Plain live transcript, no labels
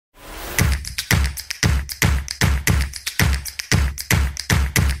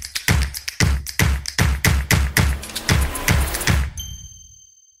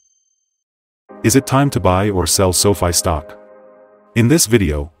Is it time to buy or sell SOFI stock? In this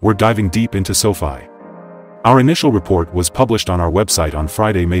video, we're diving deep into SOFI. Our initial report was published on our website on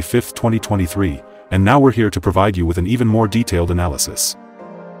Friday, May 5, 2023, and now we're here to provide you with an even more detailed analysis.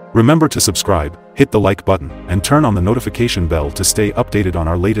 Remember to subscribe, hit the like button, and turn on the notification bell to stay updated on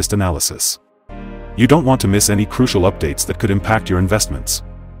our latest analysis. You don't want to miss any crucial updates that could impact your investments.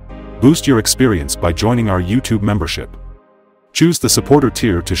 Boost your experience by joining our YouTube membership. Choose the supporter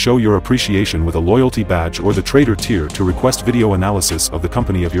tier to show your appreciation with a loyalty badge, or the trader tier to request video analysis of the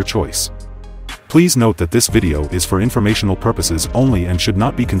company of your choice. Please note that this video is for informational purposes only and should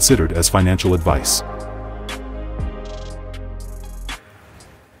not be considered as financial advice.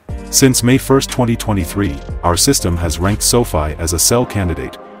 Since May 1, 2023, our system has ranked SOFI as a sell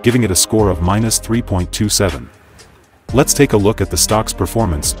candidate, giving it a score of -3.27. Let's take a look at the stock's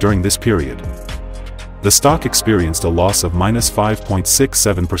performance during this period. The stock experienced a loss of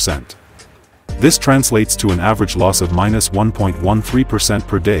 -5.67%. This translates to an average loss of -1.13%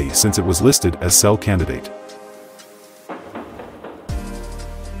 per day since it was listed as sell candidate.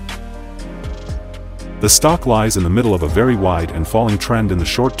 The stock lies in the middle of a very wide and falling trend in the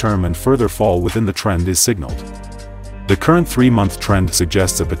short term, and further fall within the trend is signaled. The current 3-month trend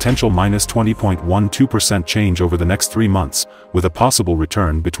suggests a potential -20.12% change over the next 3 months, with a possible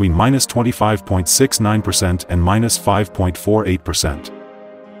return between -25.69% and -5.48%.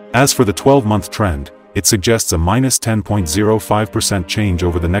 As for the 12-month trend, it suggests a -10.05% change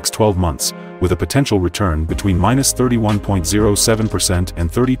over the next 12 months, with a potential return between -31.07%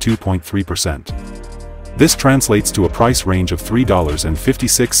 and 32.3%. This translates to a price range of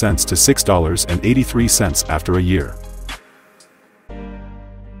 $3.56 to $6.83 after a year.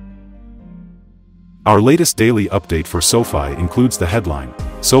 Our latest daily update for SOFI includes the headline: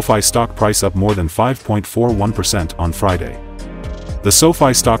 SOFI stock price up more than 5.41% on Friday. The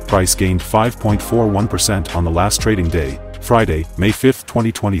SOFI stock price gained 5.41% on the last trading day, Friday, May 5,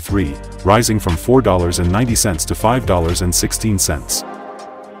 2023, rising from $4.90 to $5.16.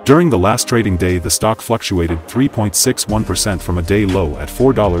 During the last trading day, the stock fluctuated 3.61% from a day low at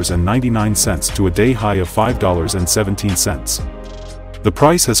 $4.99 to a day high of $5.17. The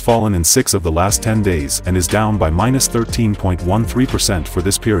price has fallen in 6 of the last 10 days and is down by -13.13% for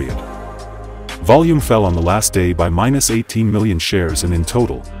this period. Volume fell on the last day by -18 million shares, and in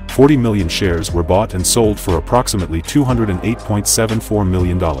total, 40 million shares were bought and sold for approximately $208.74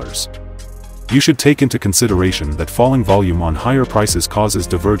 million. You should take into consideration that falling volume on higher prices causes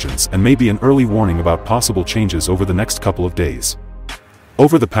divergence and may be an early warning about possible changes over the next couple of days.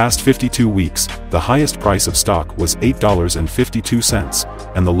 Over the past 52 weeks, the highest price of stock was $8.52,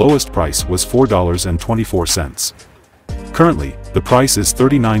 and the lowest price was $4.24. Currently, the price is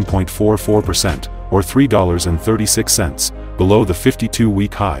 39.44%, or $3.36, below the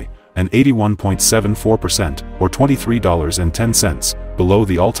 52-week high, and 81.74%, or $23.10, below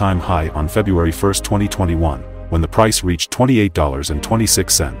the all-time high on February 1, 2021, when the price reached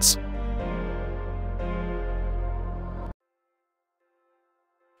 $28.26.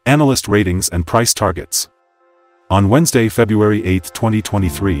 Analyst ratings and price targets. On Wednesday, February 8,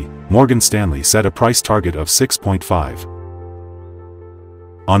 2023, Morgan Stanley set a price target of 6.5.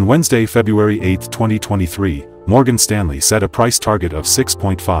 On Wednesday, February 8, 2023, Morgan Stanley set a price target of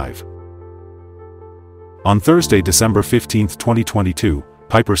 6.5. On Thursday, December 15, 2022,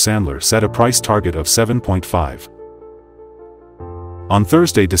 Piper Sandler set a price target of 7.5. On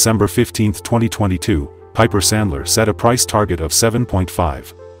Thursday, December 15, 2022, Piper Sandler set a price target of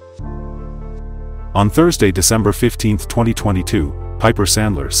 7.5. On Thursday, December 15, 2022, Piper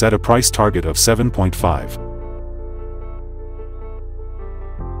Sandler set a price target of 7.5.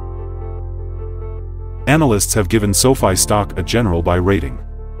 Analysts have given SOFI stock a general buy rating.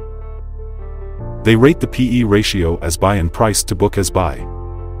 They rate the PE ratio as buy and price to book as buy.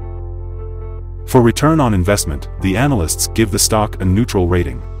 For return on investment, the analysts give the stock a neutral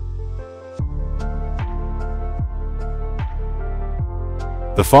rating.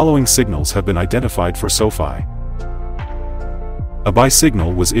 The following signals have been identified for SOFI. A buy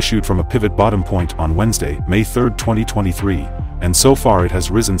signal was issued from a pivot bottom point on Wednesday, May 3, 2023, and so far it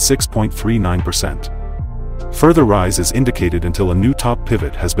has risen 6.39%. Further rise is indicated until a new top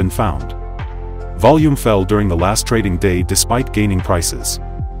pivot has been found. Volume fell during the last trading day despite gaining prices.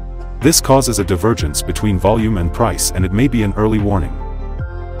 This causes a divergence between volume and price, and it may be an early warning.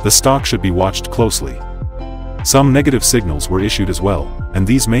 The stock should be watched closely. Some negative signals were issued as well, and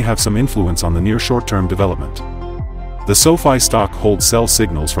these may have some influence on the near short-term development. The SOFI stock holds sell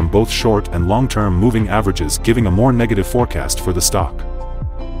signals from both short and long-term moving averages, giving a more negative forecast for the stock.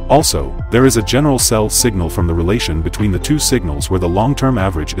 Also, there is a general sell signal from the relation between the two signals where the long-term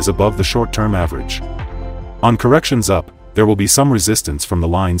average is above the short-term average. On corrections up, there will be some resistance from the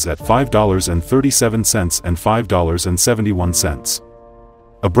lines at $5.37 and $5.71.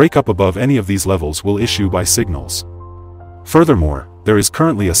 A breakup above any of these levels will issue buy signals. Furthermore, there is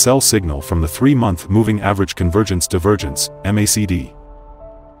currently a sell signal from the 3-month moving average convergence divergence, MACD.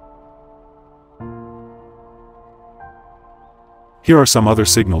 Here are some other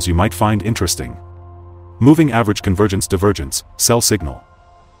signals you might find interesting. Moving average convergence divergence, sell signal.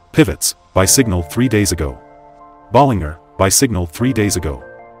 Pivots, buy signal 3 days ago. Bollinger, buy signal 3 days ago.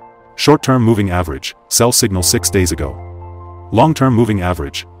 Short-term moving average, sell signal 6 days ago. Long-term moving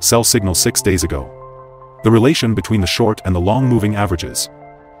average, sell signal 6 days ago. The relation between the short and the long moving averages.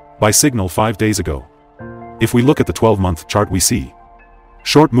 Buy signal 5 days ago. If we look at the 12-month chart, we see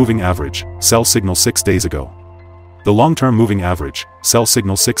short moving average, sell signal 6 days ago. The long-term moving average, sell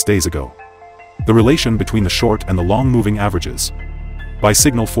signal 6 days ago. The relation between the short and the long moving averages. Buy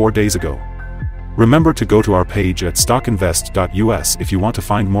signal 4 days ago. Remember to go to our page at StockInvest.us if you want to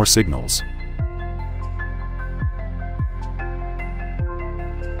find more signals.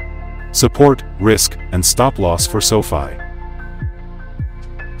 Support, risk, and stop loss for SOFI.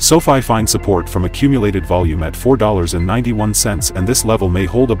 SOFI finds support from accumulated volume at $4.91, and this level may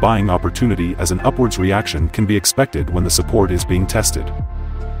hold a buying opportunity as an upwards reaction can be expected when the support is being tested.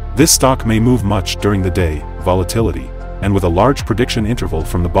 This stock may move much during the day, volatility, and with a large prediction interval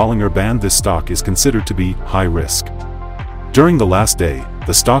from the Bollinger Band, this stock is considered to be high risk. During the last day,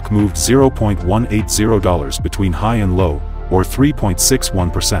 the stock moved $0.180 between high and low, or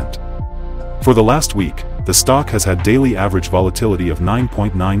 3.61%. For the last week, the stock has had daily average volatility of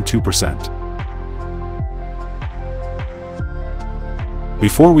 9.92%.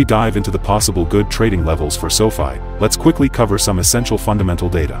 Before we dive into the possible good trading levels for SOFI, let's quickly cover some essential fundamental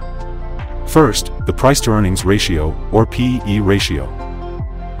data. First, the price-to-earnings ratio, or PE ratio.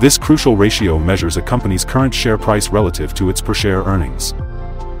 This crucial ratio measures a company's current share price relative to its per-share earnings.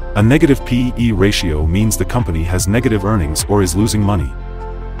 A negative PE ratio means the company has negative earnings or is losing money.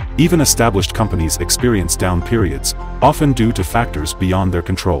 Even established companies experience down periods, often due to factors beyond their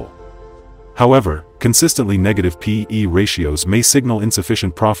control. However, consistently negative PE ratios may signal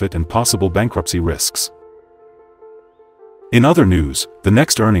insufficient profit and possible bankruptcy risks. In other news, the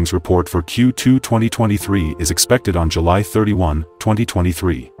next earnings report for Q2 2023 is expected on July 31,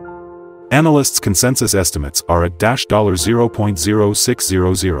 2023. Analysts' consensus estimates are at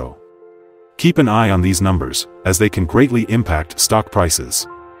 $0.0600. Keep an eye on these numbers, as they can greatly impact stock prices.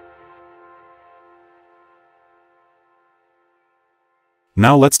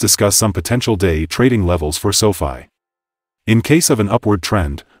 Now let's discuss some potential day trading levels for SOFI. In case of an upward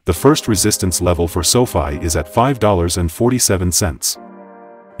trend, the first resistance level for SOFI is at $5.47.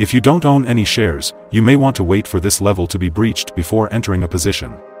 If you don't own any shares, you may want to wait for this level to be breached before entering a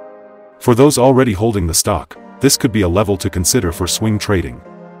position. For those already holding the stock, this could be a level to consider for swing trading.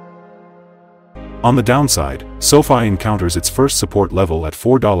 On the downside, SOFI encounters its first support level at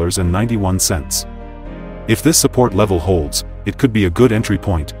 $4.91. If this support level holds, it could be a good entry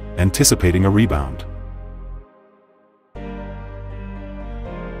point, anticipating a rebound.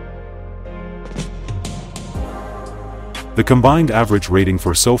 The combined average rating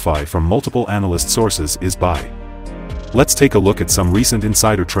for SOFI from multiple analyst sources is buy. Let's take a look at some recent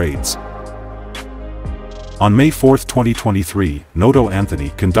insider trades. On May 4, 2023, Noto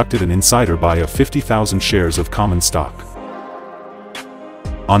Anthony conducted an insider buy of 50,000 shares of common stock.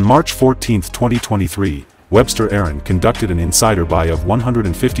 On March 14, 2023, Webster Aaron conducted an insider buy of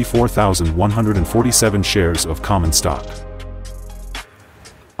 154,147 shares of common stock.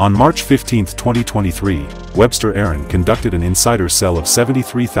 On March 15, 2023, Webster Aaron conducted an insider sell of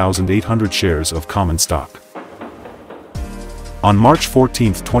 73,800 shares of common stock. On March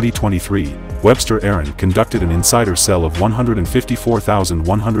 14, 2023, Webster Aaron conducted an insider sell of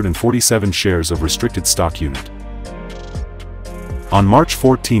 154,147 shares of restricted stock unit. On March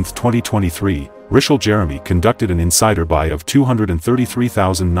 14, 2023, Rishel Jeremy conducted an insider buy of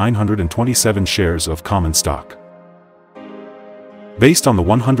 233,927 shares of common stock. Based on the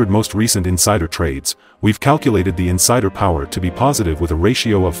 100 most recent insider trades, we've calculated the insider power to be positive with a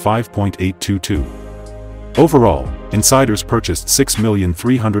ratio of 5.822. Overall, insiders purchased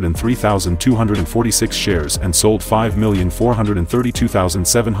 6,303,246 shares and sold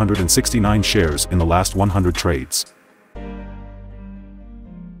 5,432,769 shares in the last 100 trades.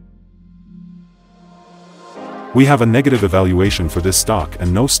 We have a negative evaluation for this stock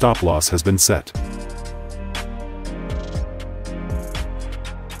and no stop loss has been set.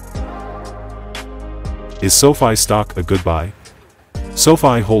 Is SOFI stock a good buy?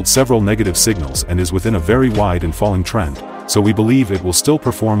 SOFI holds several negative signals and is within a very wide and falling trend, so we believe it will still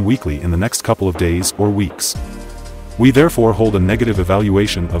perform weakly in the next couple of days or weeks. We therefore hold a negative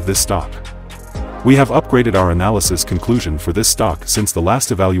evaluation of this stock. We have upgraded our analysis conclusion for this stock since the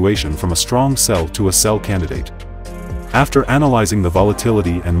last evaluation from a strong sell to a sell candidate. After analyzing the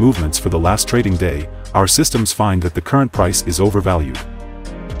volatility and movements for the last trading day, our systems find that the current price is overvalued.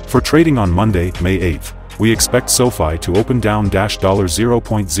 For trading on Monday, May 8th, we expect SOFI to open down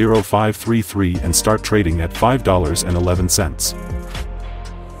 $0.0533 and start trading at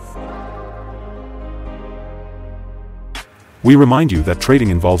 $5.11. We remind you that trading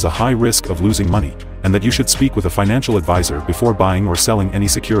involves a high risk of losing money, and that you should speak with a financial advisor before buying or selling any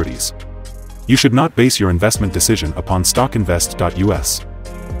securities. You should not base your investment decision upon StockInvest.us.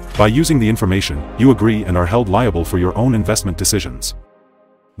 By using the information, you agree and are held liable for your own investment decisions.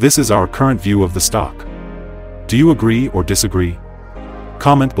 This is our current view of the stock. Do you agree or disagree?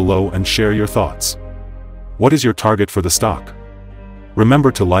 Comment below and share your thoughts. What is your target for the stock?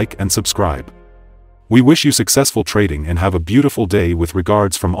 Remember to like and subscribe. We wish you successful trading and have a beautiful day with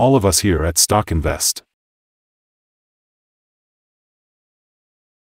regards from all of us here at StockInvest.